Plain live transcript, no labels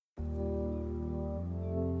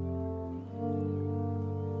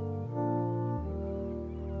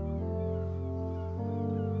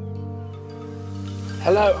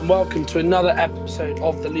Hello and welcome to another episode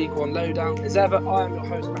of the League One Lowdown. As ever, I am your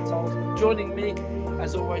host, Matt Alden. Joining me,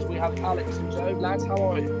 as always, we have Alex and Joe. Lads, how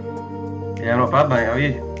are you? Yeah, not bad, mate. How are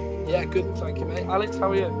you? Yeah, good, thank you, mate. Alex, how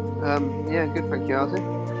are you? Yeah, good, thank you, Arthur.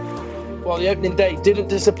 Well, the opening day didn't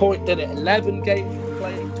disappoint, did it? 11 games were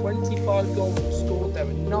played, 25 goals were scored. There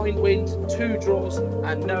were 9 wins, 2 draws,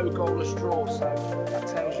 and no goalless draw. So that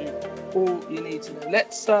tells you all you need to know.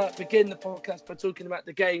 Let's begin the podcast by talking about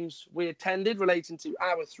the games we attended relating to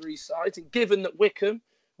our 3 sides. And given that Wycombe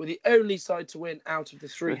were the only side to win out of the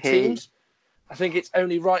 3 teams, I think it's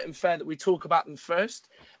only right and fair that we talk about them first.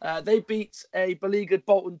 They beat a beleaguered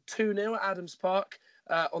Bolton 2-0 at Adams Park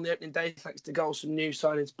on the opening day, thanks to goals from new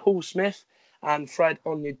signings Paul Smith and Fred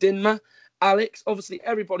Onyedinma. Alex, obviously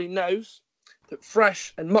everybody knows that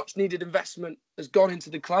fresh and much needed investment has gone into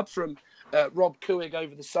the club from Rob Couhig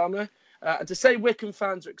over the summer. And to say Wycombe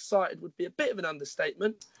fans are excited would be a bit of an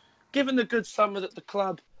understatement. Given the good summer that the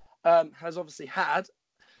club has obviously had,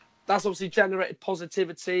 that's obviously generated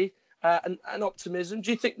positivity and optimism.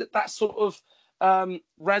 Do you think that sort of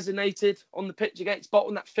resonated on the pitch against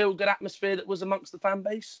Bolton, that feel-good atmosphere that was amongst the fan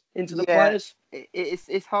base into the players?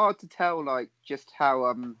 It's hard to tell, like, just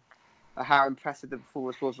how impressive the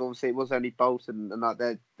performance was. Obviously, it was only Bolton,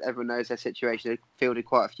 and everyone knows their situation. They fielded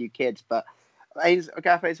quite a few kids, but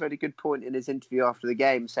Gareth Hayes made a good point in his interview after the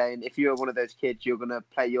game, saying if you're one of those kids, you're going to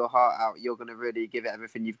play your heart out. You're going to really give it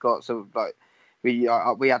everything you've got. So, like, we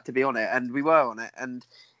had to be on it, and we were on it, and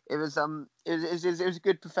it was a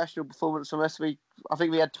good professional performance from us. I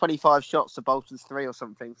think we had 25 shots to Bolton's 3 or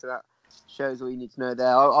something. So that shows all you need to know there.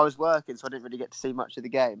 I was working, so I didn't really get to see much of the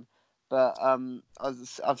game, but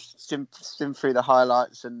I've skimmed through the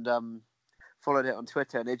highlights and followed it on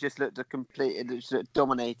Twitter, and it just looked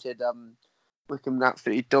dominated. Wycombe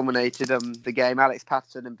absolutely dominated the game. Alex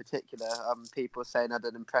Patterson in particular, people saying had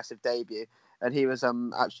an impressive debut, and he was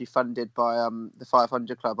actually funded by the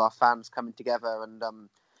 500 Club, our fans coming together and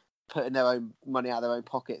putting their own money out of their own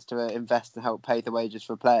pockets to invest and help pay the wages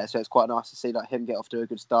for a player. So it's quite nice to see him get off to a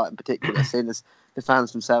good start in particular, seeing as the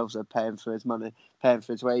fans themselves are paying for his money, paying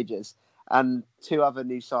for his wages. And 2 other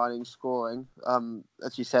new signings scoring,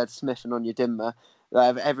 as you said, Smith and Onyedinma.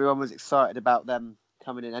 Everyone was excited about them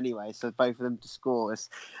coming in anyway, so both of them to score is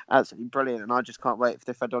absolutely brilliant, and I just can't wait for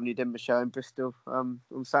the Fred Onyedinma show in Bristol on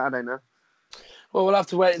Saturday now. Well, we'll have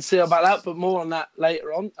to wait and see about that, but more on that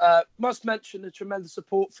later on. Must mention the tremendous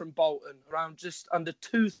support from Bolton. Around just under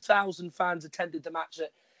 2,000 fans attended the match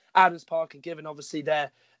at Adams Park, and given obviously their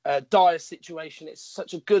dire situation, it's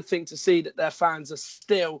such a good thing to see that their fans are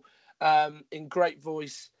still in great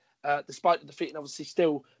voice, despite the defeat, and obviously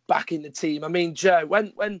still backing the team. I mean, Joe,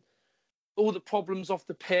 when all the problems off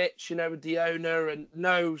the pitch, with the owner and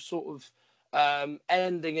no sort of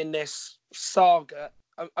ending in this saga,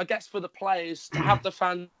 I guess for the players to have the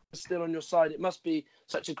fans still on your side, it must be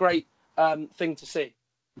such a great thing to see.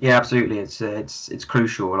 Yeah, absolutely. It's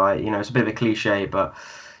crucial. It's a bit of a cliche, but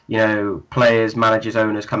players, managers,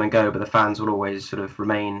 owners come and go, but the fans will always sort of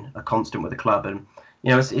remain a constant with the club. And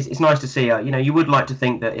it's nice to see. You would like to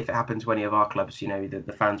think that if it happened to any of our clubs,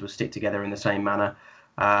 the fans would stick together in the same manner.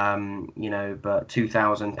 But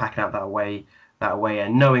 2,000 packing out that away,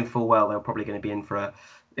 and knowing full well they're probably going to be in for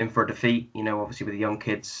a defeat. Obviously with the young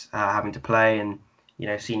kids having to play, and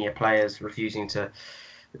senior players refusing to.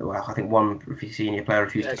 Well, I think one senior player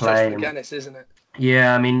refused to play. It's Guinness, isn't it?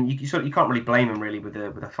 Yeah, I mean, you can't really blame them really with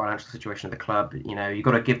the financial situation of the club. You've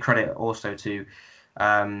got to give credit also to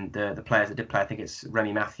the players that did play. I think it's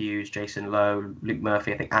Remy Matthews, Jason Lowe, Luke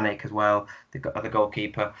Murphy, I think Anik as well, the other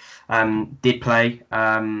goalkeeper, did play.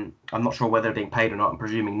 I'm not sure whether they're being paid or not. I'm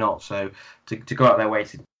presuming not. So to go out their way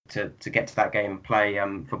to get to that game and play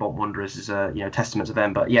for Bolton Wanderers is a testament to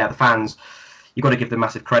them. But yeah, the fans, you've got to give them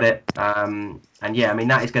massive credit. And yeah, I mean,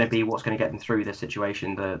 that is going to be what's going to get them through this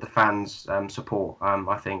situation. The fans' support.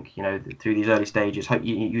 I think through these early stages,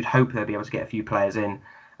 you'd hope they'll be able to get a few players in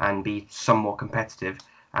and be somewhat competitive,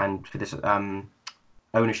 and for this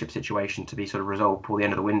ownership situation to be sort of resolved before the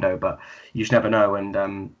end of the window. But you just never know, and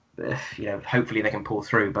hopefully they can pull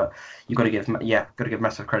through. But you've got to give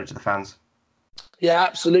massive credit to the fans. Yeah,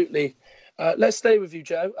 absolutely. Let's stay with you,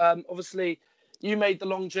 Joe. Obviously, you made the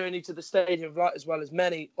long journey to the Stadium of Light as well as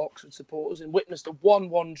many Oxford supporters, and witnessed a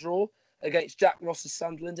 1-1 draw against Jack Ross's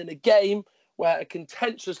Sunderland in a game where a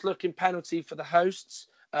contentious-looking penalty for the hosts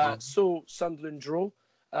saw Sunderland draw.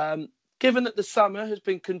 Given that the summer has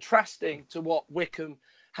been contrasting to what Wycombe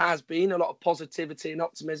has been, a lot of positivity and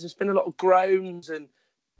optimism, there's been a lot of groans and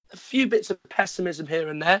a few bits of pessimism here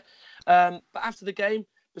and there. But after the game,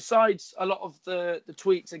 besides a lot of the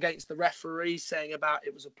tweets against the referee saying about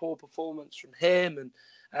it was a poor performance from him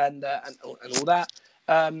and all that.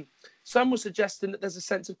 Some were suggesting that there's a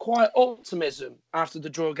sense of quiet optimism after the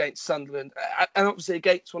draw against Sunderland, and obviously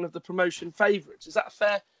against one of the promotion favourites. Is that a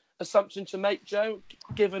fair assumption to make, Joe,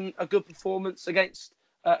 given a good performance against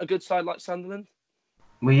a good side like Sunderland?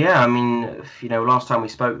 Well, yeah, I mean, last time we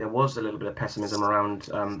spoke, there was a little bit of pessimism around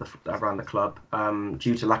the club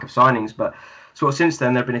due to lack of signings. But sort of since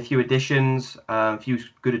then, there have been a few additions, a few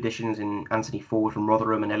good additions in Anthony Ford from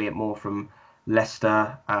Rotherham and Elliot Moore from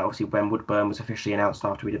Leicester. Obviously, Ben Woodburn was officially announced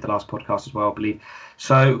after we did the last podcast as well, I believe.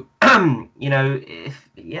 So, we're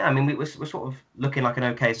sort of looking like an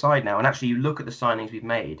okay side now. And actually, you look at the signings we've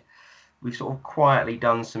made. We've sort of quietly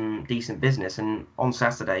done some decent business, and on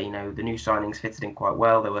Saturday, the new signings fitted in quite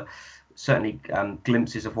well. There were certainly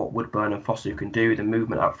glimpses of what Woodburn and Fosu can do. The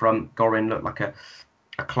movement up front, Gorin looked like a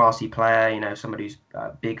classy player. Somebody who's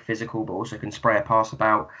big, physical, but also can spray a pass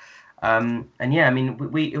about.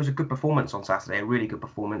 It was a good performance on Saturday, a really good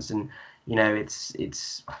performance, and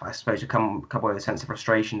it's I suppose to come with a sense of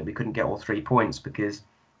frustration that we couldn't get all 3 points because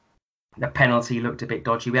the penalty looked a bit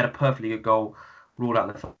dodgy. We had a perfectly good goal ruled out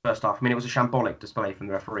in the first half. I mean, it was a shambolic display from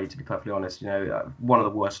the referee, to be perfectly honest. One of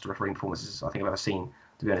the worst refereeing performances I think I've ever seen,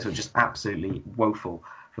 to be honest. It was just absolutely woeful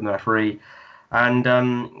from the referee. And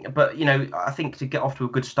I think to get off to a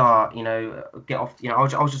good start, I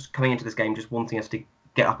was just coming into this game just wanting us to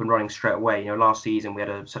get up and running straight away. Last season we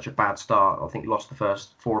had such a bad start. I think lost the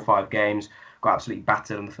first 4 or 5 games, got absolutely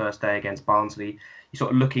battered on the first day against Barnsley. You're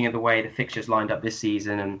sort of looking at the way the fixtures lined up this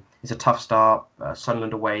season, and it's a tough start.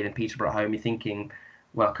 Sunderland away, then Peterborough at home. You're thinking,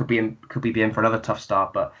 well, could we be in for another tough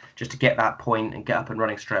start? But just to get that point and get up and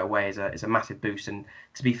running straight away is a massive boost. And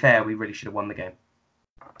to be fair, we really should have won the game.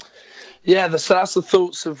 Yeah, so that's the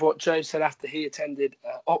thoughts of what Joe said after he attended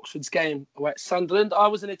Oxford's game away at Sunderland. I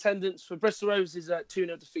was in attendance for Bristol Rovers'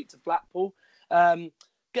 2-0 defeat to Blackpool.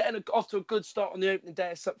 Getting off to a good start on the opening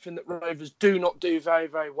day is something that Rovers do not do very,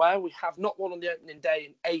 very well. We have not won on the opening day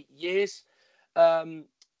in 8 years. The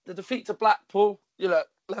defeat to Blackpool,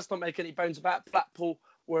 let's not make any bones about it. Blackpool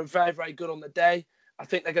were very, very good on the day. I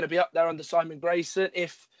think they're going to be up there under Simon Grayson.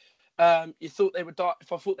 If I thought they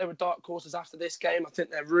were dark horses after this game, I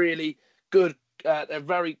think they're really good.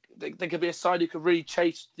 They could be a side who could really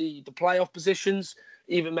chase the playoff positions,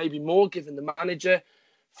 even maybe more, given the manager.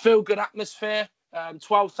 Feel good atmosphere.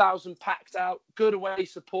 12,000 packed out, good away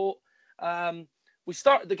support. We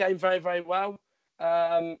started the game very, very well.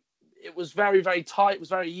 It was very, very tight. It was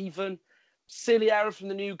very even. Silly error from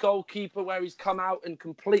the new goalkeeper where he's come out and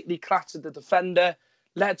completely clattered the defender,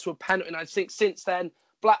 led to a penalty. And I think since then,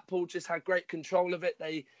 Blackpool just had great control of it.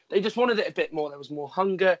 They just wanted it a bit more. There was more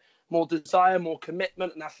hunger, more desire, more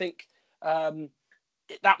commitment. And I think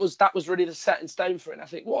that was really the set in stone for it. And I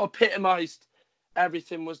think what epitomised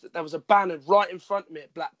everything was that there was a banner right in front of me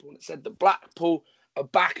at Blackpool and it said that Blackpool are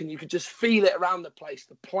back, and you could just feel it around the place,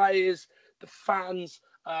 the players, the fans,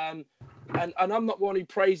 and I'm not one who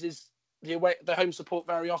praises the home support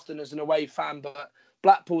very often as an away fan, but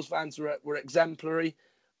Blackpool's fans were exemplary.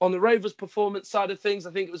 On the Rovers performance side of things,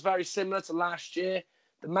 I think it was very similar to last year.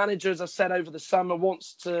 The manager, as I said over the summer,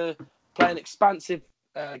 wants to play an expansive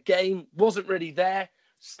game, wasn't really there,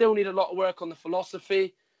 still need a lot of work on the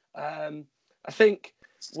philosophy. I think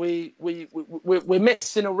we're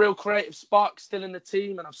missing a real creative spark still in the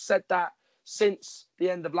team, and I've said that since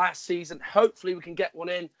the end of last season. Hopefully we can get one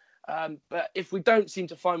in, but if we don't seem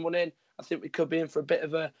to find one in, I think we could be in for a bit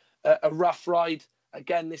of a rough ride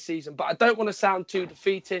again this season. But I don't want to sound too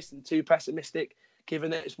defeatist and too pessimistic,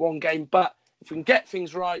 given that it's one game. But if we can get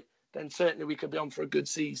things right, then certainly we could be on for a good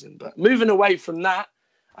season. But moving away from that,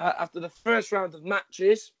 after the first round of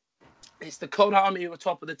matches, it's the Cod Army who are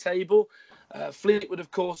top of the table. Fleetwood,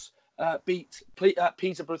 of course, beat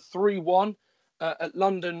Peterborough 3-1 at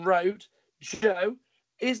London Road. Joe,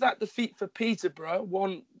 is that defeat for Peterborough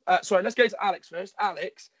one? Let's go to Alex first.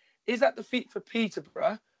 Alex, is that defeat for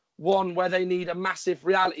Peterborough one where they need a massive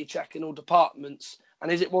reality check in all departments?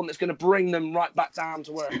 And is it one that's going to bring them right back down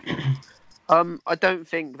to earth? I don't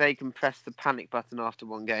think they can press the panic button after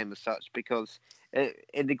one game as such, because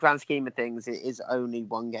in the grand scheme of things, it is only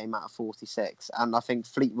one game out of 46. And I think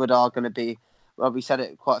Fleetwood are going to be, well, we said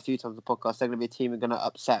it quite a few times on the podcast, they're going to be a team who are going to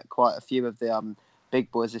upset quite a few of the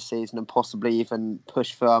big boys this season and possibly even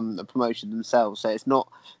push for a promotion themselves. So it's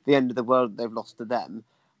not the end of the world that they've lost to them.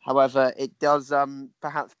 However, it does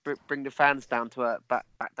perhaps bring the fans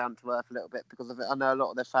back down to earth a little bit, because of it. I know a lot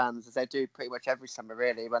of their fans, as they do pretty much every summer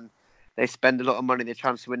really, when they spend a lot of money in the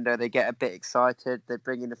transfer window, they get a bit excited, they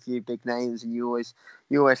bring in a few big names, and you always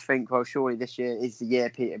think, well, surely this year is the year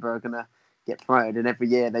Peterborough are going to get promoted, and every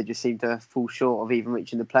year they just seem to fall short of even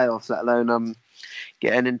reaching the playoffs, let alone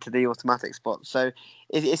getting into the automatic spot. So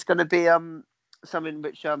it's going to be something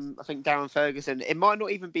which I think Darren Ferguson, it might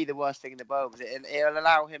not even be the worst thing in the world. It'll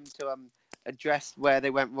allow him to address where they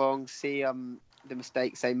went wrong, see the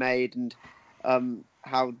mistakes they made, and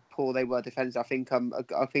how poor they were defensively.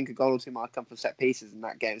 I think a goal or two might come from set pieces in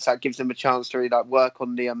that game, so that gives them a chance to really work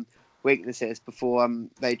on the weaknesses before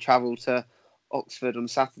they travel to Oxford on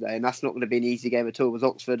Saturday, and that's not going to be an easy game at all. Was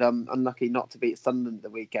Oxford unlucky not to beat Sunderland at the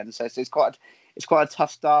weekend, so it's quite a tough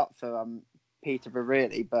start for Peterborough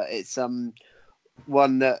really, but it's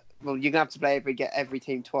one that you're gonna have to play every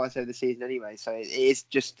team twice over the season anyway. So it is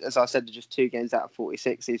just, as I said, just 2 games out of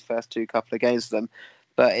 46 these first 2 couple of games for them,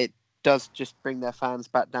 but it does just bring their fans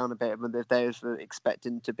back down a bit when they were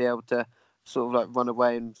expecting to be able to sort of run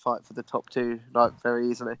away and fight for the top 2 very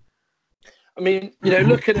easily. I mean,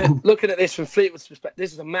 looking at this from Fleetwood's perspective,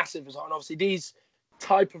 this is a massive result, and obviously these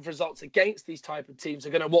type of results against these type of teams are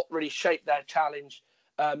going to really shape their challenge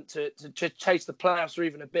to chase the playoffs or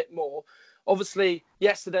even a bit more. Obviously,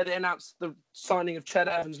 yesterday they announced the signing of Ched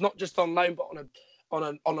Evans, not just on loan but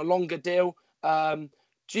on a longer deal.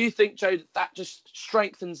 Do you think, Joe, that just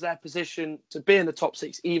strengthens their position to be in the top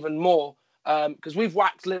 6 even more? Because we've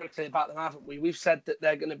waxed lyrically about them, haven't we? We've said that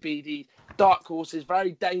they're going to be the dark horses,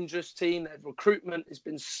 very dangerous team. Their recruitment has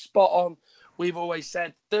been spot on. We've always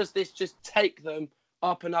said, does this just take them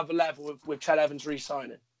up another level with Ched Evans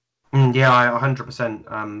re-signing? Yeah, I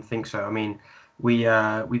 100% think so. I mean, we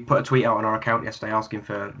put a tweet out on our account yesterday asking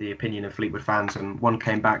for the opinion of Fleetwood fans, and one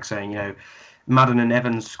came back saying, Madden and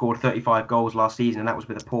Evans scored 35 goals last season, and that was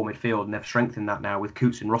with a poor midfield, and they've strengthened that now with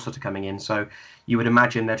Coots and Rossiter coming in. So you would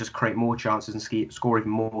imagine they'll just create more chances and score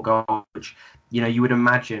even more goals, which you would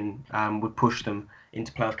imagine would push them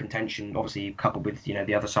into playoff contention. Obviously, coupled with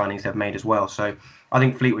the other signings they've made as well. So I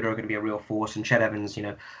think Fleetwood are going to be a real force, and Ched Evans,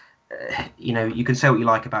 you can say what you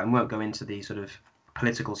like about him. We won't go into the sort of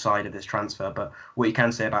political side of this transfer, but what you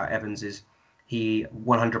can say about Evans is he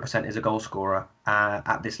 100% is a goal scorer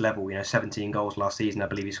at this level. 17 goals last season, I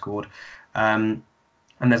believe he scored, and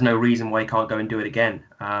there's no reason why he can't go and do it again.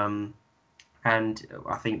 And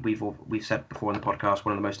I think we've said before on the podcast,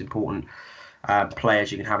 one of the most important players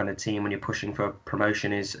you can have in a team when you're pushing for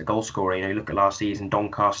promotion is a goal scorer. You look at last season,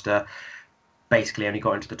 Doncaster basically only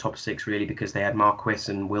got into the top 6 really because they had Marquis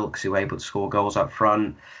and Wilkes who were able to score goals up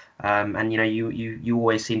front. And you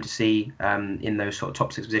always seem to see in those sort of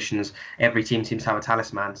top 6 positions, every team seems to have a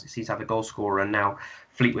talisman, seems to have a goal scorer, and now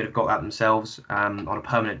Fleetwood have got that themselves on a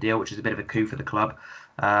permanent deal, which is a bit of a coup for the club.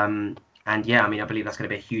 And yeah, I mean, I believe that's going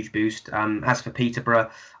to be a huge boost. As for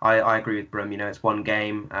Peterborough, I agree with Brum. It's one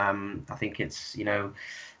game. I think it's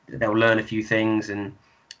they'll learn a few things, and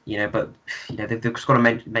but they've just got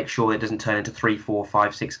to make sure it doesn't turn into 3, 4,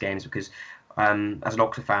 5, 6 games, because as an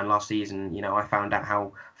Oxford fan last season, I found out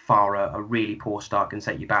how far a really poor start can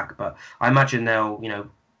set you back. But I imagine they'll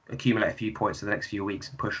accumulate a few points in the next few weeks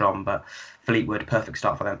and push on. But Fleetwood, perfect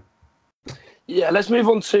start for them. Yeah, let's move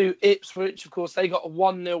on to Ipswich. Of course, they got a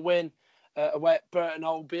 1-0 win away at Burton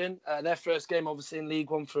Albion. Their first game, obviously, in League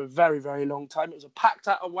One for a very, very long time. It was a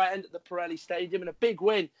packed-out away end at the Pirelli Stadium, and a big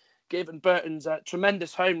win, given Burton's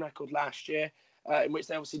tremendous home record last year, in which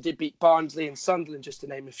they obviously did beat Barnsley and Sunderland, just to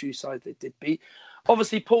name a few sides they did beat.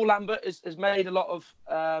 Obviously, Paul Lambert has made a lot of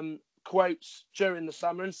quotes during the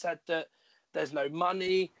summer and said that there's no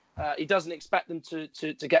money. He doesn't expect them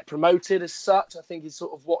to get promoted as such, I think is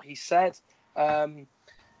sort of what he said.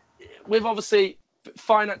 With obviously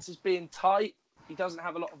finances being tight, he doesn't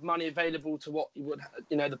have a lot of money available to what he would,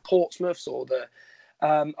 the Portsmouths or the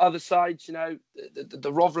other sides,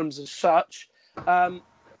 the Rotherhams as such.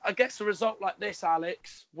 I guess a result like this,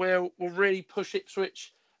 Alex, will really push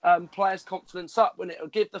Ipswich players' confidence up, when it'll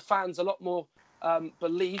give the fans a lot more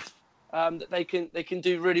belief that they can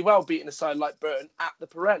do really well beating a side like Burton at the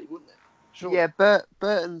Pirelli, wouldn't it? Sure. Yeah,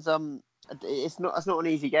 Burton's it's not an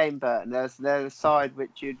easy game. Burton, they're a side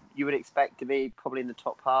which you would expect to be probably in the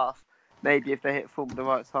top half. Maybe if they hit form at the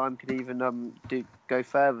right time, could even go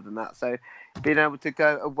further than that. So being able to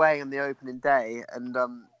go away on the opening day and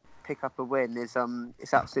pick up a win is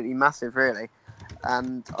it's absolutely massive, really.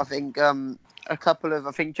 And I think I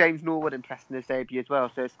think James Norwood impressed in his debut as well.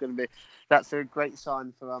 So that's a great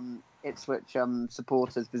sign for Ipswich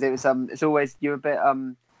supporters, because it's always you're a bit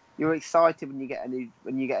you're excited when you get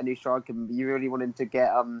a new striker, but you really want him to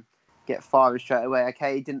get firing straight away.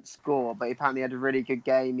 Okay, he didn't score, but he apparently had a really good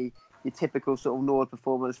game. Your typical sort of Norwood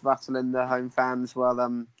performance, rattling the home fans while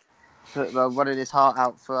running his heart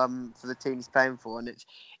out for the team he's playing for, and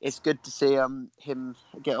it's good to see him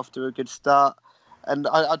get off to a good start. And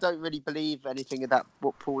I don't really believe anything of that.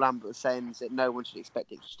 What Paul Lambert was saying is that no one should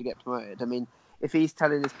expect Ipswich to get promoted. I mean, if he's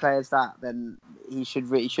telling his players that, then he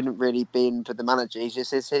shouldn't really be in for the manager. It's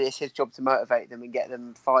his job to motivate them and get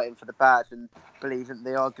them fighting for the badge and believe that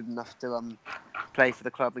they are good enough to play for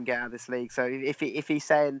the club and get out of this league. So if he's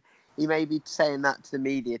saying, he may be saying that to the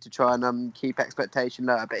media to try and keep expectation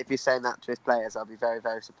lower. But if he's saying that to his players, I'll be very,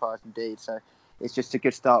 very surprised indeed. So it's just a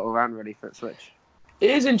good start all round really for Ipswich. It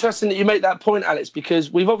is interesting that you make that point, Alex, because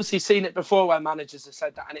we've obviously seen it before where managers have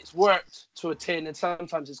said that, and it's worked to a tin, and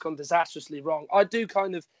sometimes it's gone disastrously wrong. I do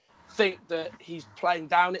kind of think that he's playing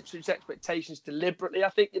down Ipswich's expectations deliberately. I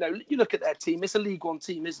think, you look at their team, it's a League One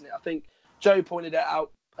team, isn't it? I think Joe pointed it out,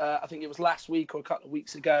 I think it was last week or a couple of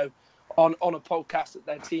weeks ago on a podcast that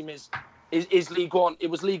their team is League One. It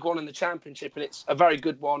was League One in the Championship, and it's a very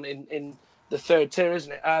good one in the third tier,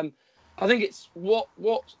 isn't it? I think it's what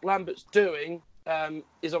Lambert's doing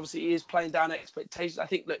is obviously he is playing down expectations. I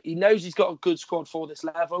think, look, he knows he's got a good squad for this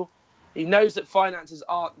level. He knows that finances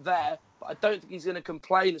aren't there, but I don't think he's going to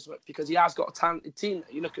complain as much because he has got a talented team.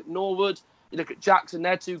 You look at Norwood, you look at Jackson,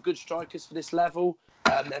 they're two good strikers for this level.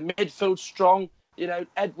 Their midfield's strong.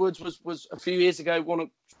 Edwards was a few years ago one of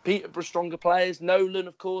Peterborough's stronger players. Nolan,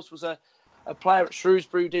 of course, was a player at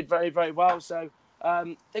Shrewsbury who did very, very well. So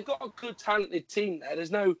they've got a good, talented team there.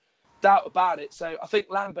 There's no doubt about it. So I think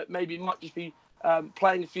Lambert maybe might just be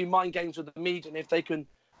playing a few mind games with the media, and if they can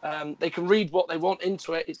read what they want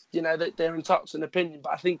into it. It's, that they're entitled to an opinion,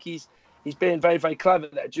 but I think he's being very, very clever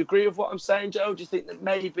there. Do you agree with what I'm saying, Joe? Do you think that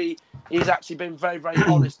maybe he's actually been very, very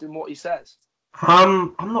honest in what he says?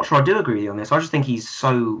 I'm not sure I do agree with you on this. I just think he's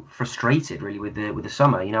so frustrated really with the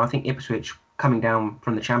summer. I think Ipswich coming down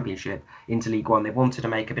from the Championship into League One, they wanted to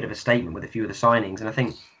make a bit of a statement with a few of the signings, and I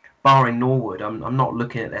think barring Norwood, I'm not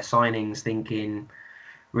looking at their signings thinking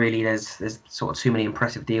really there's sort of too many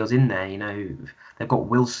impressive deals in there. They've got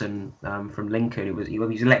Wilson from Lincoln. He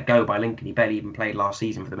was let go by Lincoln. He barely even played last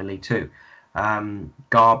season for them in League Two.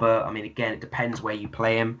 Garber, I mean, again, it depends where you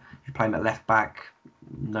play him. If you play him at left back,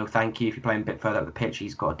 no thank you. If you play him a bit further up the pitch,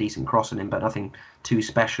 he's got a decent cross on him, but nothing too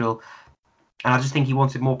special. And I just think he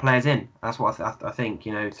wanted more players in. That's what I think.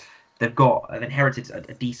 They've inherited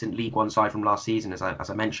a decent League One side from last season, as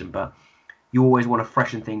I mentioned, but you always want to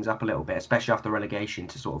freshen things up a little bit, especially after relegation,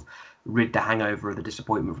 to sort of rid the hangover of the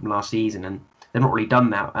disappointment from last season. And they've not really done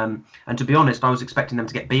that. And to be honest, I was expecting them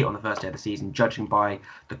to get beat on the first day of the season, judging by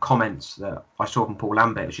the comments that I saw from Paul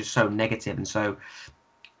Lambert. It was just so negative, and so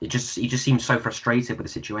he just seemed so frustrated with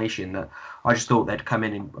the situation that I just thought they'd come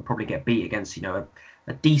in and probably get beat against,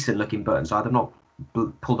 a decent looking Burton side. They've not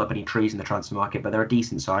pulled up any trees in the transfer market, but they're a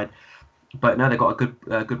decent side. But no, they've got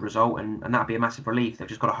a good result, and that'd be a massive relief. They've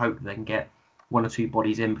just got to hope that they can get one or two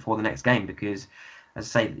bodies in before the next game, because,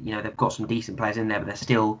 as I say, they've got some decent players in there, but they're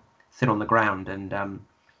still thin on the ground, and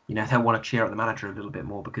they'll want to cheer up the manager a little bit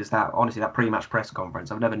more, because that pre-match press conference,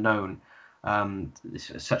 I've never known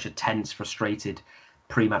such a tense, frustrated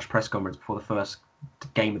pre-match press conference before the first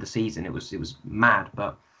game of the season. It was mad,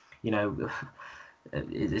 but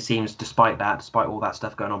it seems despite all that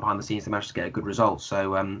stuff going on behind the scenes, they managed to get a good result.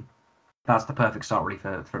 So that's the perfect start really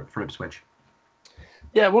for Ipswich.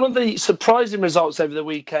 Yeah, one of the surprising results over the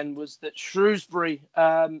weekend was that Shrewsbury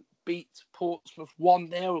beat Portsmouth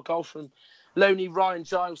 1-0. A goal from Loney Ryan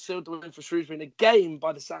Giles sealed the win for Shrewsbury in a game,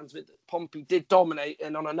 by the sounds of it, that Pompey did dominate,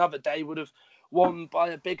 and on another day would have won by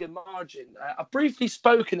a bigger margin. I've briefly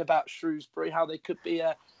spoken about Shrewsbury, how they could be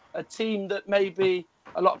a team that maybe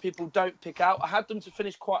a lot of people don't pick out. I had them to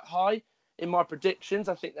finish quite high in my predictions.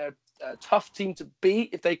 I think they're a tough team to beat.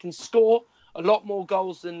 If they can score a lot more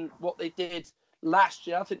goals than what they did last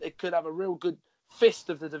year, I think they could have a real good fist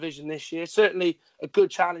of the division this year. Certainly a good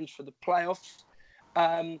challenge for the playoffs.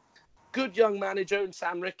 Good young manager in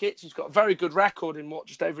Sam Ricketts. He's got a very good record in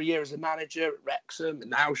just over a year as a manager at Wrexham and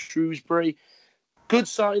now Shrewsbury. Good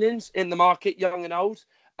signings in the market, young and old.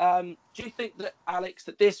 Do you think that, Alex,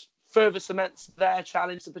 that this further cements their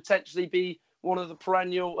challenge to potentially be one of the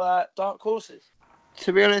perennial dark horses?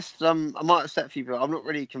 To be honest, I might upset a few people. I'm not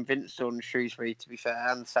really convinced on Shrewsbury, to be fair,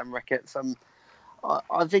 and Sam Ricketts.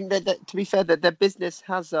 I think that to be fair, that their business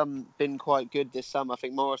has been quite good this summer. I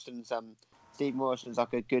think Steve Morrison's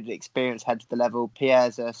like a good experienced head to the level.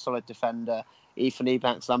 Pierre's a solid defender. Ethan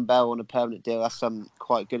Ebanks, Lambell on a permanent deal. That's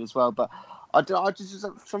quite good as well. But I just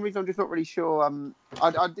for some reason I'm just not really sure.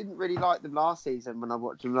 I didn't really like them last season when I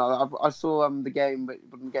watched them. I saw the games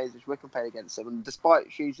which Wycombe played against them, and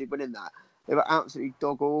despite Shrewsbury winning that, they were absolutely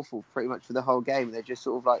dog awful pretty much for the whole game. They just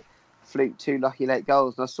sort of like fluked two lucky late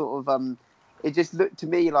goals, and I sort of it just looked to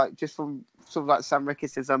me like, just from sort of like Sam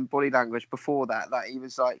Ricketts' body language before that, he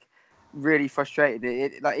was like really frustrated.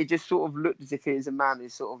 It just sort of looked as if he was a man who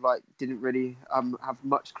sort of like didn't really have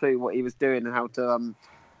much clue what he was doing and how to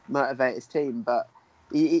motivate his team. But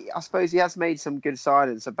I suppose he has made some good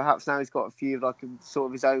signings, so perhaps now he's got a few like sort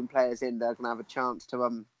of his own players in there, can have a chance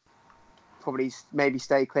to probably maybe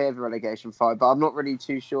stay clear of the relegation fight. But I'm not really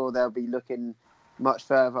too sure they'll be looking much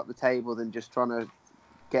further up the table than just trying to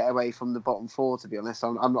get away from the bottom four. To be honest,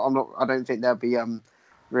 I'm not. I don't think they'll be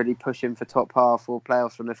really pushing for top half or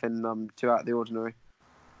playoffs or anything too out of the ordinary.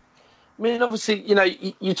 I mean, obviously,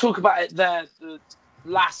 you talk about it there. The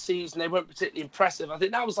last season, they weren't particularly impressive. I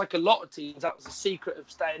think that was like a lot of teams. That was the secret of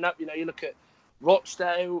staying up. You look at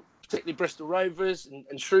Rochdale, particularly Bristol Rovers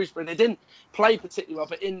and Shrewsbury. They didn't play particularly well,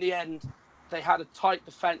 but in the end, they had a tight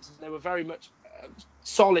defence and they were very much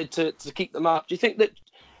solid to keep them up. Do you think that,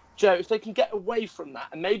 Joe, if they can get away from that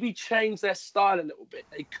and maybe change their style a little bit,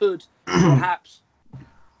 they could perhaps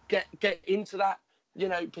get into that,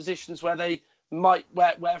 positions where they might,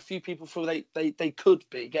 where a few people feel they could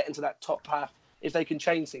get into that top half if they can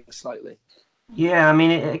change things slightly? Yeah, I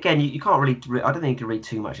mean, again, you can't really. I don't think you can read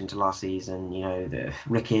too much into last season. The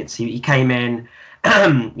Ricketts. He came in.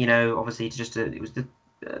 Obviously, it was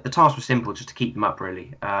the task was simple, just to keep them up,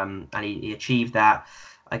 really. And he achieved that.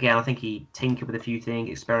 Again, I think he tinkered with a few things,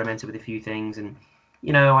 experimented with a few things, and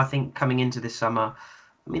I think coming into this summer,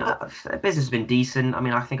 I mean, business has been decent. I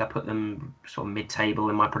mean, I think I put them sort of mid-table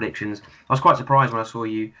in my predictions. I was quite surprised when I saw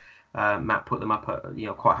you, Matt, put them up at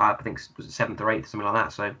quite high. I think it was 7th or 8th, something like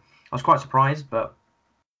that. So I was quite surprised, but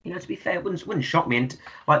to be fair, it wouldn't shock me. And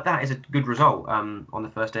like that is a good result on the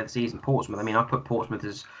first day of the season. Portsmouth. I mean, I put Portsmouth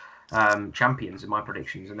as champions in my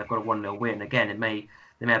predictions, and they've got a 1-0 win. Again, they may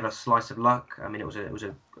have a slice of luck. I mean, it was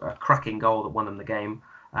a cracking goal that won them the game.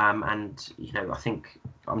 And I think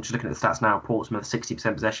I'm just looking at the stats now. Portsmouth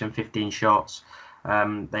 60% possession, 15 shots.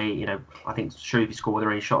 I think Shrewsbury scored with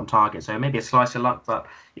their only shot on target, so maybe a slice of luck, but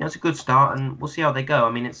it's a good start, and we'll see how they go.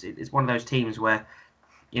 I mean, it's one of those teams where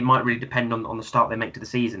it might really depend on the start they make to the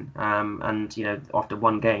season. And after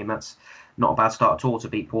one game, that's not a bad start at all to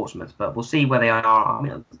beat Portsmouth. But we'll see where they are. I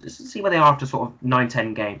mean, see where they are after sort of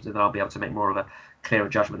 9-10 games, and then I'll be able to make more of a clearer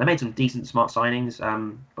judgment. They made some decent, smart signings,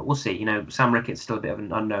 but we'll see. Sam Ricketts still a bit of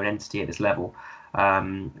an unknown entity at this level.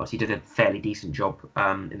 Obviously, he did a fairly decent job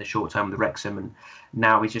in the short term with Wrexham, and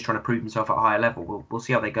now he's just trying to prove himself at a higher level. We'll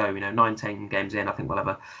see how they go. 9-10 games in, I think we'll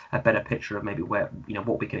have a better picture of maybe where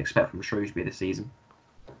what we can expect from Shrewsbury this season.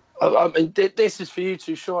 I mean, this is for you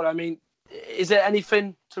two, Sean. I mean, is there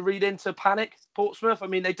anything to read into panic, Portsmouth? I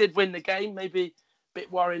mean, they did win the game. Maybe a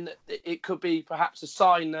bit worrying that it could be perhaps a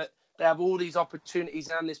sign that they have all these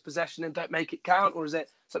opportunities and this possession and don't make it count, or is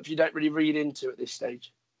it something you don't really read into at this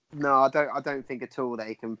stage? No, I don't think at all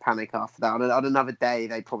they can panic after that. On another day,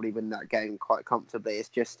 they probably win that game quite comfortably. It's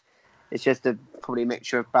just probably a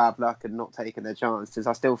mixture of bad luck and not taking their chances.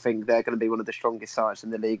 I still think they're going to be one of the strongest sides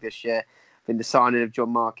in the league this year. I think the signing of John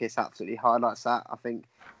Marquis absolutely highlights that. I think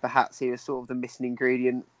perhaps he was sort of the missing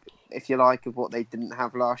ingredient, if you like, of what they didn't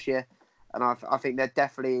have last year. And I think they're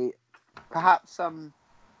definitely, perhaps,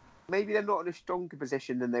 maybe they're not in a stronger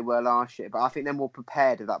position than they were last year, but I think they're more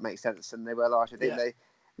prepared, if that makes sense, than they were last year. I think they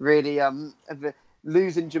really,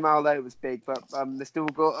 losing Jamal Lowe was big, but they still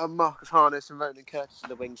got Marcus Harness and Ronan Curtis in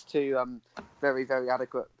the wings, two very, very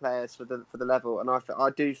adequate players for the level. And I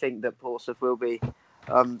do think that Portsmouth will be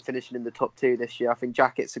finishing in the top 2 this year. I think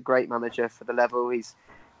Jackett's a great manager for the level. He's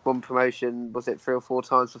won promotion, was it 3 or 4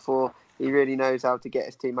 times before? He really knows how to get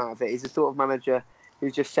his team out of it. He's the sort of manager who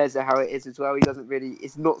just says it how it is as well. He doesn't really,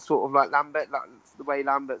 it's not sort of like Lambert, like the way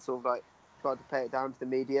Lambert sort of like tried to play it down to the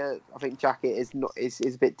media. I think Jackett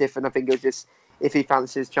is a bit different. I think he'll just, if he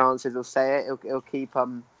fancies chances, he'll say it. He'll keep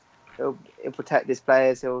he'll protect his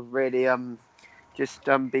players. He'll really just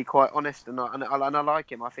be quite honest, and I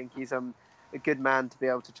like him. I think he's a good man to be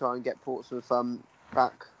able to try and get Portsmouth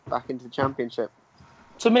back into the Championship.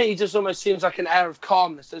 To me, he just almost seems like an air of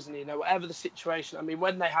calmness, doesn't he? Whatever the situation. I mean,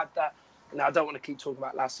 when they had that, I don't want to keep talking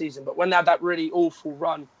about last season, but when they had that really awful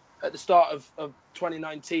run at the start of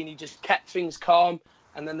 2019, he just kept things calm,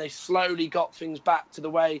 and then they slowly got things back to the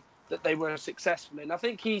way that they were successful in. I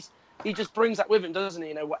think he just brings that with him, doesn't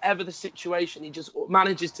he? Whatever the situation, he just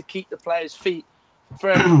manages to keep the players' feet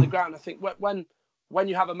firmly on the ground. I think when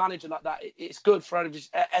you have a manager like that, it's good for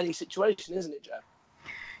any situation, isn't it, Joe?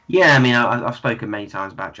 Yeah, I mean, I've spoken many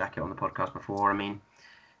times about Jackett on the podcast before. I mean,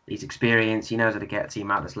 he's experienced. He knows how to get a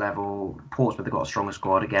team at this level. Portsmouth have got a stronger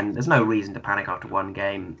squad. Again, there's no reason to panic after one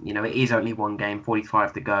game. It is only one game,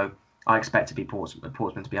 45 to go. I expect to be Portsmouth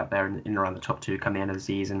to be up there in around the top 2 come the end of the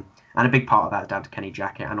season. And a big part of that is down to Kenny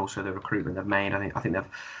Jackett and also the recruitment they've made. I think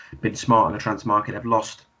they've been smart in the transfer market. They've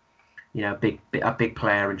lost a big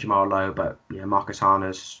player in Jamal Lowe, but Marcus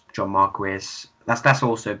Harness, John Marquis. That's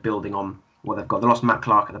also building on what they've got. They lost Matt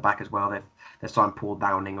Clark at the back as well. They've signed Paul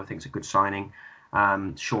Downing, I think it's a good signing.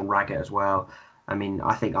 Sean Raggett as well. I mean,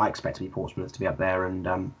 I expect to be Portsmouth to be up there, and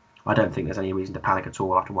I don't think there's any reason to panic at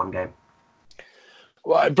all after one game.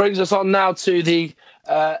 Well, it brings us on now to the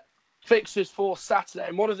fixtures for Saturday,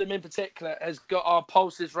 and one of them in particular has got our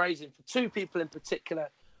pulses raising for two people in particular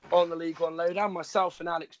on the League One Lowdown, myself and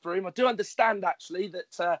Alex Broom. I do understand, actually,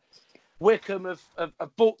 that Wycombe have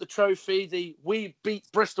bought the trophy, the We Beat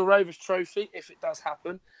Bristol Rovers trophy, if it does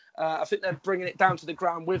happen. I think they're bringing it down to the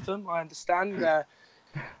ground with them, I understand.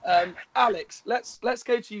 Alex, let's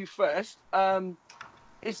go to you first.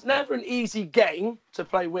 It's never an easy game to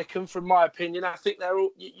play Wycombe, from my opinion. I think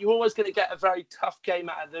you're always going to get a very tough game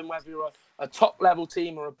out of them, whether you're a top-level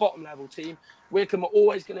team or a bottom-level team. Wycombe are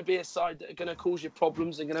always going to be a side that are going to cause you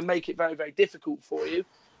problems and going to make it very, very difficult for you.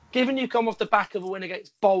 Given you come off the back of a win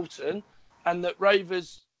against Bolton and that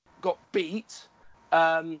Rovers got beat,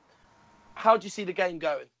 how do you see the game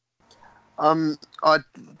going? I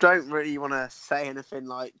don't really want to say anything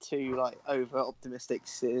too over optimistic.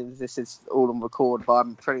 This is all on record, but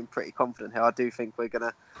I'm pretty confident here. I do think we're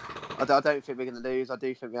gonna. I don't think we're gonna lose. I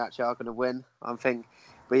do think we actually are gonna win. I think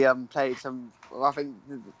we played some. I think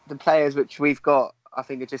the players which we've got, I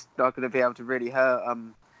think, are just not going to be able to really hurt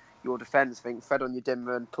your defence. I think Fred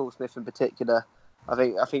Onyedinma and Paul Smith in particular.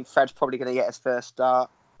 I think Fred's probably going to get his first start,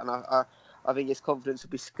 and I think his confidence will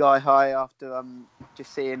be sky high after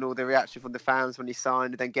just seeing all the reaction from the fans when he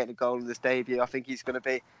signed and then getting a goal in his debut. I think he's going to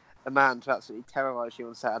be a man to absolutely terrorise you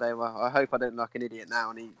on Saturday. Well, I hope I don't look like an idiot now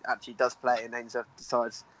and he actually does play and then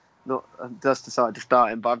does decide to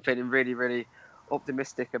start him. But I'm feeling really, really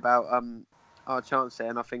optimistic about our chance there,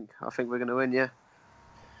 and I think we're going to win. Yeah.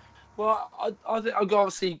 Well, I think I've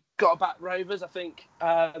obviously got to back Rovers. I think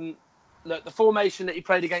look, the formation that he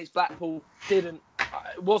played against Blackpool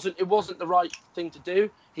it wasn't the right thing to do.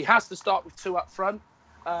 He has to start with two up front.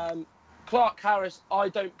 Clark Harris, I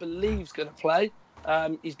don't believe is going to play.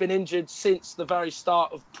 He's been injured since the very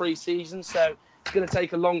start of pre-season, so it's going to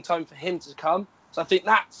take a long time for him to come. So I think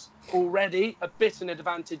that's already a bit an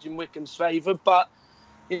advantage in Wycombe's favour. But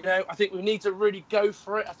I think we need to really go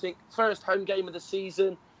for it. I think first home game of the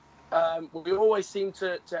season, we always seem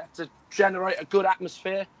to generate a good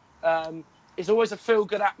atmosphere. It's always a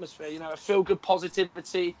feel-good atmosphere, a feel-good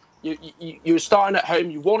positivity. You're starting at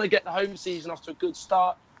home. You want to get the home season off to a good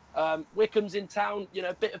start. Wycombe's in town,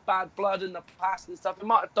 a bit of bad blood in the past and stuff. It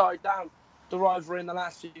might have died down, the rivalry in the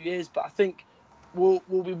last few years, but I think we'll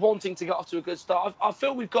be wanting to get off to a good start. I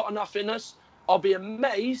feel we've got enough in us. I'll be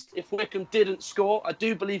amazed if Wycombe didn't score. I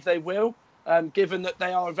do believe they will, given that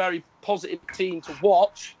they are a very positive team to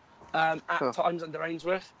watch at times under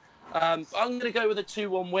Ainsworth. I'm going to go with a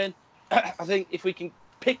 2-1 win. I think if we can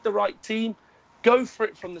pick the right team, go for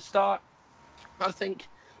it from the start, I think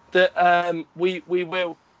that we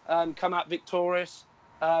will come out victorious,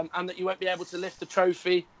 and that you won't be able to lift the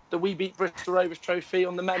trophy, the We Beat Bristol Rovers trophy,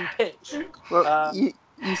 on the men pitch. Well,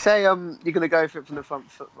 you say you're going to go for it from the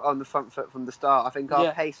front foot from the start. I think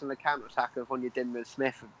our pace on the counter attack of Onyedinma and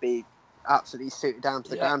Smith would be absolutely suited down to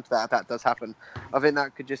the ground to that. If that does happen, I think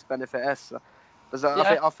that could just benefit us. I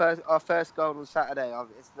think our first goal on Saturday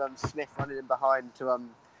is Smith running in behind to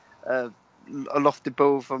a lofted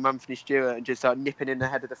ball from Anthony Stewart and just nipping in the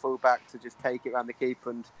head of the fullback to just take it around the keeper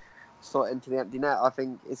and slot into the empty net. I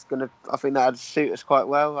think that'd suit us quite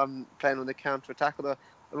well. Playing on the counter attack, although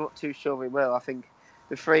I'm not too sure we will. I think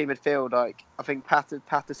the three midfield, I think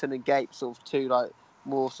Patterson and Gape, sort of two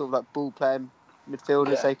more ball playing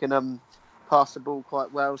midfielders. Yeah. They can pass the ball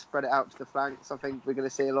quite well, spread it out to the flanks. I think we're going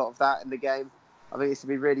to see a lot of that in the game. I think it's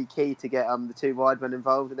going to be really key to get the two wide men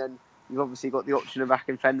involved, and then you've obviously got the option of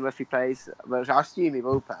Akinfenwa if he plays. Well, I assume he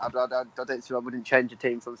will play. I don't see. I wouldn't change the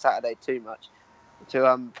team from Saturday too much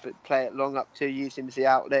to play it long up to use him as the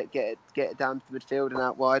outlet, get it down to the midfield and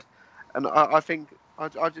out wide. And I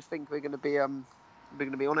just think we're going to be on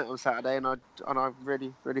it on Saturday, and I'm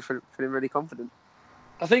really feeling really confident.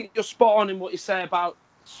 I think you're spot on in what you say about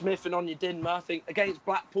Smith and Onyedinma. I think against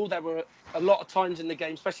Blackpool there were a lot of times in the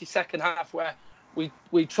game, especially second half, where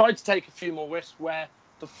we tried to take a few more risks, where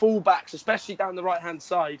the fullbacks, especially down the right-hand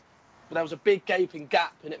side, there was a big gaping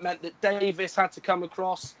gap, and it meant that Davis had to come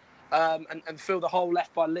across and fill the hole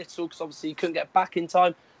left by Little, because obviously he couldn't get back in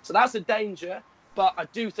time. So that's a danger, but I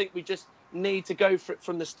do think we just need to go for it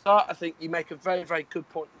from the start. I think you make a very, very good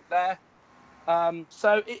point there.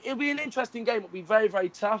 So it'll be an interesting game. It'll be very, very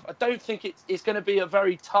tough. I don't think it's going to be not a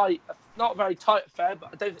very tight affair, but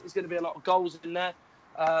I don't think there's going to be a lot of goals in there.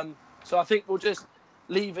 So I think we'll just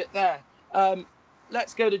leave it there.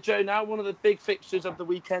 let's go to Joe now. One of the big fixtures of the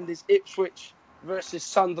weekend is Ipswich versus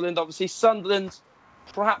Sunderland. Obviously, Sunderland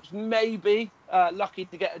perhaps maybe lucky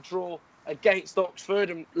to get a draw against Oxford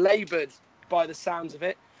and laboured by the sounds of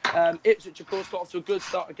it. Ipswich, of course, got off to a good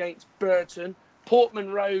start against Burton.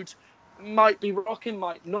 Portman Road might be rocking,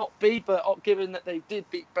 might not be, but given that they did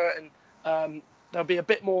beat Burton, there'll be a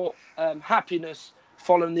bit more happiness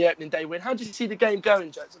following the opening day win. How do you see the game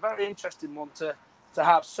going, Joe? It's a very interesting one to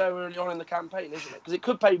have so early on in the campaign, isn't it? Because it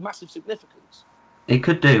could pay massive significance. It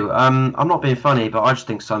could do. I'm not being funny, but I just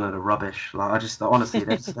think Sunderland are rubbish. Like, I just honestly,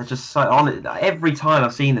 they're just so on. Every time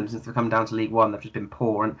I've seen them since they've come down to League One, they've just been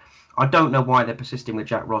poor, and I don't know why they're persisting with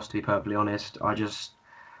Jack Ross. To be perfectly honest, I just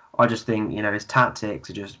think his tactics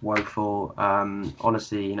are just woeful.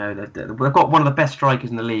 Honestly, they've got one of the best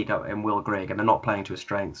strikers in the league in Will Grigg, and they're not playing to his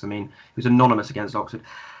strengths. I mean, he was anonymous against Oxford.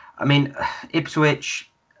 I mean, Ipswich.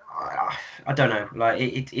 I don't know. Like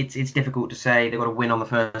it's difficult to say. They've got to win on the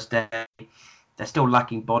first day. They're still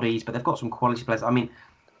lacking bodies, but they've got some quality players. I mean,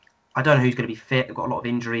 I don't know who's going to be fit. They've got a lot of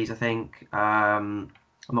injuries, I think. I'm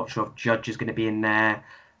not sure if Judge is going to be in there.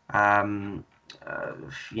 I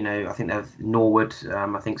think they've Norwood.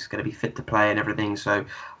 I think is going to be fit to play and everything. So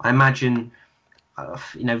I imagine,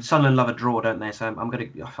 Sunderland love a draw, don't they? So I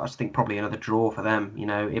just think probably another draw for them.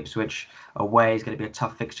 Ipswich away is going to be a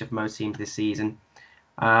tough fixture for most teams this season.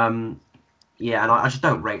 And I just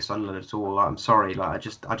don't rate Sunderland at all. Like, I'm sorry, I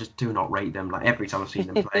just do not rate them. Like every time I've seen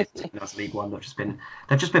them play as League One, they've just been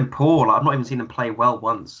poor. Like I've not even seen them play well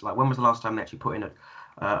once. Like when was the last time they actually put in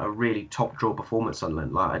a really top draw performance?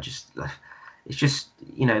 Sunderland, it's just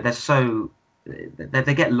they're so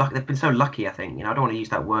they get lucky. They've been so lucky. I think I don't want to use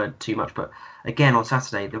that word too much, but again on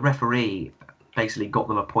Saturday the referee basically got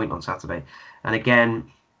them a point on Saturday, and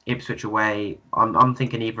again. Ipswich away. I'm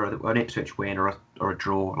thinking either an Ipswich win or a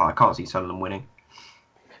draw. Like I can't see Sunderland winning.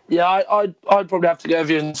 Yeah, I'd probably have to go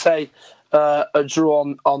over you and say a draw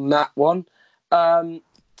on that one.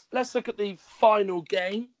 Let's look at the final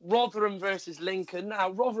game: Rotherham versus Lincoln. Now,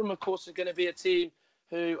 Rotherham, of course, are going to be a team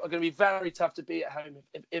who are going to be very tough to beat at home.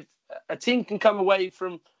 If a team can come away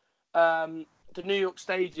from the New York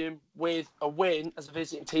Stadium with a win as a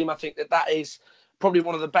visiting team, I think that is probably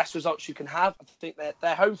one of the best results you can have. I think that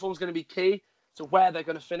their home form is going to be key to where they're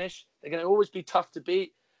going to finish. They're going to always be tough to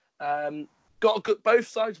beat. Got a good, both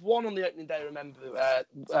sides won on the opening day. Remember,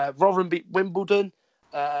 Rotherham beat Wimbledon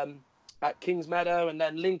at Kings Meadow, and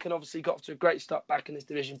then Lincoln obviously got off to a great start back in this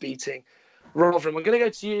division, beating Rotherham. I'm going to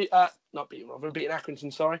go to you. Not beating Rotherham, beating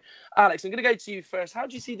Accrington. Sorry, Alex. I'm going to go to you first. How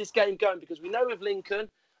do you see this game going? Because we know with Lincoln,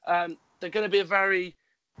 they're going to be a very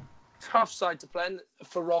tough side to play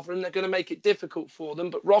for Rotherham. They're going to make it difficult for them,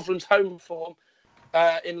 but Rotherham's home form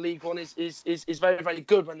in League One is very, very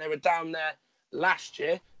good when they were down there last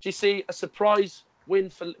year. Do you see a surprise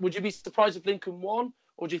win would you be surprised if Lincoln won,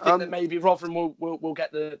 or do you think that maybe Rotherham will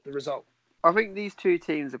get the result? I think these two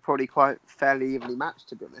teams are probably quite fairly evenly matched,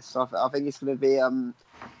 to be honest. I think it's going to be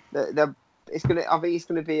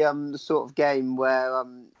the sort of game where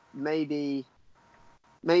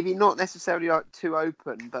maybe not necessarily too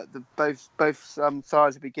open, but both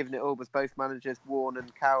sides will be giving it all. With both managers, Warne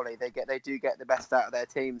and Cowley, they do get the best out of their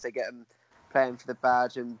teams. They get them playing for the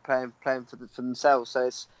badge and playing for themselves. So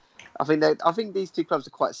I think these two clubs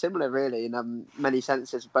are quite similar, really, in many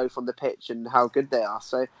senses, both on the pitch and how good they are.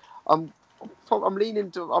 So I'm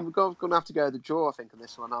leaning to. I'm going to have to go with the draw. I think on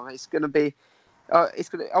this one. It's going to be. I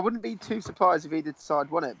wouldn't be too surprised if either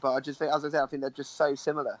side won it, but I just think, as I said, I think they're just so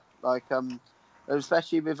similar.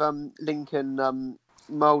 Especially with Lincoln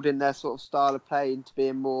moulding their sort of style of play into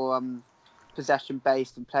being more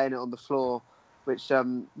possession-based and playing it on the floor, which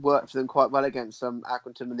worked for them quite well against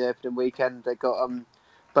Accrington in the opening weekend. They got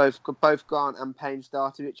both Grant and Payne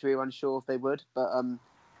started, which we were unsure if they would, but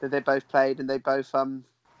they both played and they both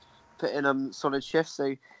put in solid shifts.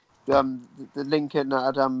 So the Lincoln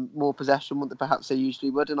had more possession than perhaps they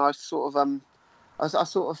usually would, and I sort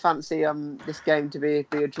of fancy this game to be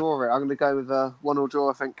a draw. I'm going to go with a 1-1 draw,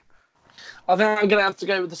 I think. I think I'm going to have to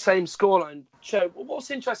go with the same scoreline. Joe,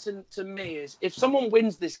 what's interesting to me is if someone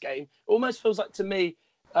wins this game, it almost feels like to me,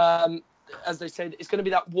 as they say, it's going to be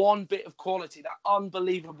that one bit of quality, that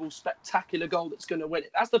unbelievable, spectacular goal that's going to win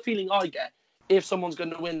it. That's the feeling I get if someone's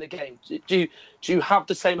going to win the game. Do you have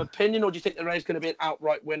the same opinion, or do you think the Rays going to be an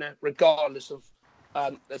outright winner, regardless of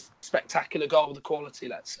the spectacular goal, the quality,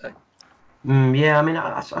 let's say? Yeah, I mean,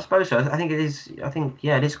 I suppose so. I think it is.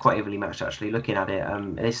 It is quite evenly matched. Actually, looking at it,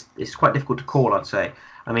 it's quite difficult to call. I'd say.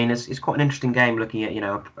 I mean, it's quite an interesting game looking at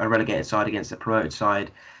a relegated side against a promoted side.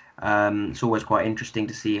 It's always quite interesting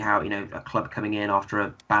to see how a club coming in after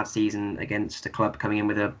a bad season against a club coming in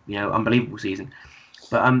with a unbelievable season.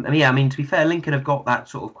 But yeah, I mean, to be fair, Lincoln have got that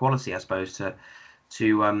sort of quality, I suppose, to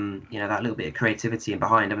that little bit of creativity in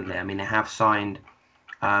behind, haven't they? I mean, they have signed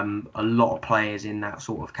a lot of players in that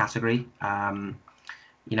sort of category. I've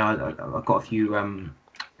got a few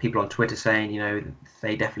people on Twitter saying,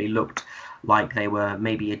 they definitely looked like they were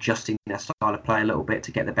maybe adjusting their style of play a little bit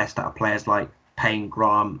to get the best out of players like Payne,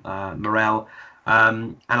 Graham, Morel.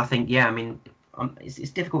 And I think,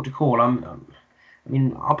 it's difficult to call.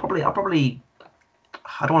 I'll probably.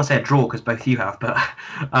 I don't want to say a draw because both you have, but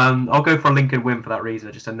I'll go for a Lincoln win for that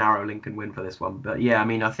reason, just a narrow Lincoln win for this one. But yeah,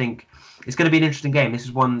 I think it's going to be an interesting game. This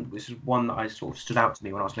is one that I sort of stood out to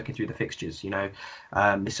me when I was looking through the fixtures.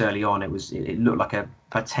 This early on, it looked like a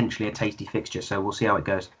potentially a tasty fixture. So we'll see how it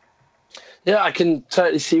goes. Yeah, I can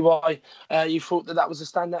totally see why you thought that was a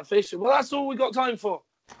standout fixture. Well, that's all we got time for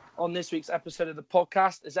on this week's episode of the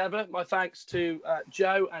podcast. As ever, my thanks to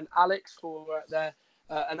Joe and Alex for their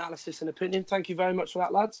analysis and opinion. Thank you very much for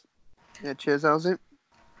that, lads. Yeah, cheers, Elsie.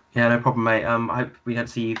 Yeah, no problem, mate. I hope we don't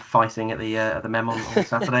see you fighting at the Mem on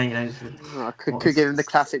Saturday. I could give him the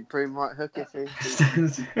classic broom right hook if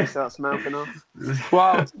he starts mouthing off.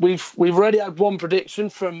 Well, we've already had one prediction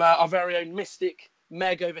from our very own mystic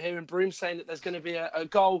Meg over here in Broome, saying that there's going to be a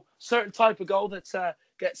goal, certain type of goal that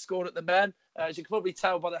gets scored at the Mem. As you can probably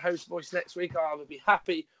tell by the host voice next week, I'll either be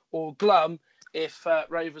happy or glum if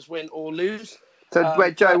Rovers win or lose. So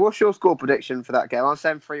wait, Joe, what's your score prediction for that game? I'm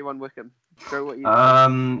saying 3-1 Wickham. Joe, what you?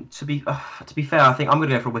 To be fair, I think I'm going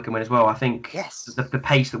to go for a Wickham win as well. I think the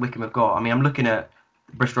pace that Wickham have got. I'm looking at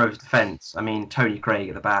Bristol Rovers defence. Tony Craig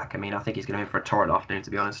at the back. I think he's going to be in for a torrid afternoon.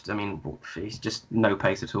 To be honest, he's just no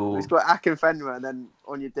pace at all. He's got Akinfenwa and then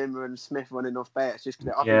Onyedinma and Smith running off there. It's just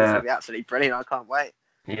going to be absolutely brilliant. I can't wait.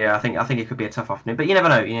 Yeah, I think it could be a tough afternoon, but you never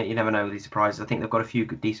know. You never know with these surprises. I think they've got a few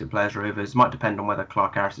good, decent players. Rovers might depend on whether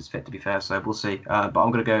Clark Harris is fit. To be fair, so we'll see. But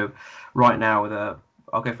I'm going to go right now with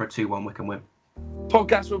I'll go for a 2-1 Wickham win.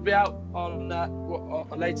 Podcast will be out on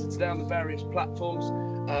later today on the various platforms.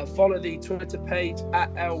 Follow the Twitter page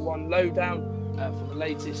at L1 Lowdown for the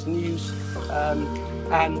latest news.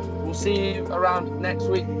 And we'll see you around next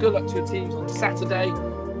week. Good luck to your teams on Saturday.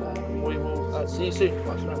 We will see you soon.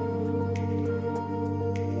 Bye for now.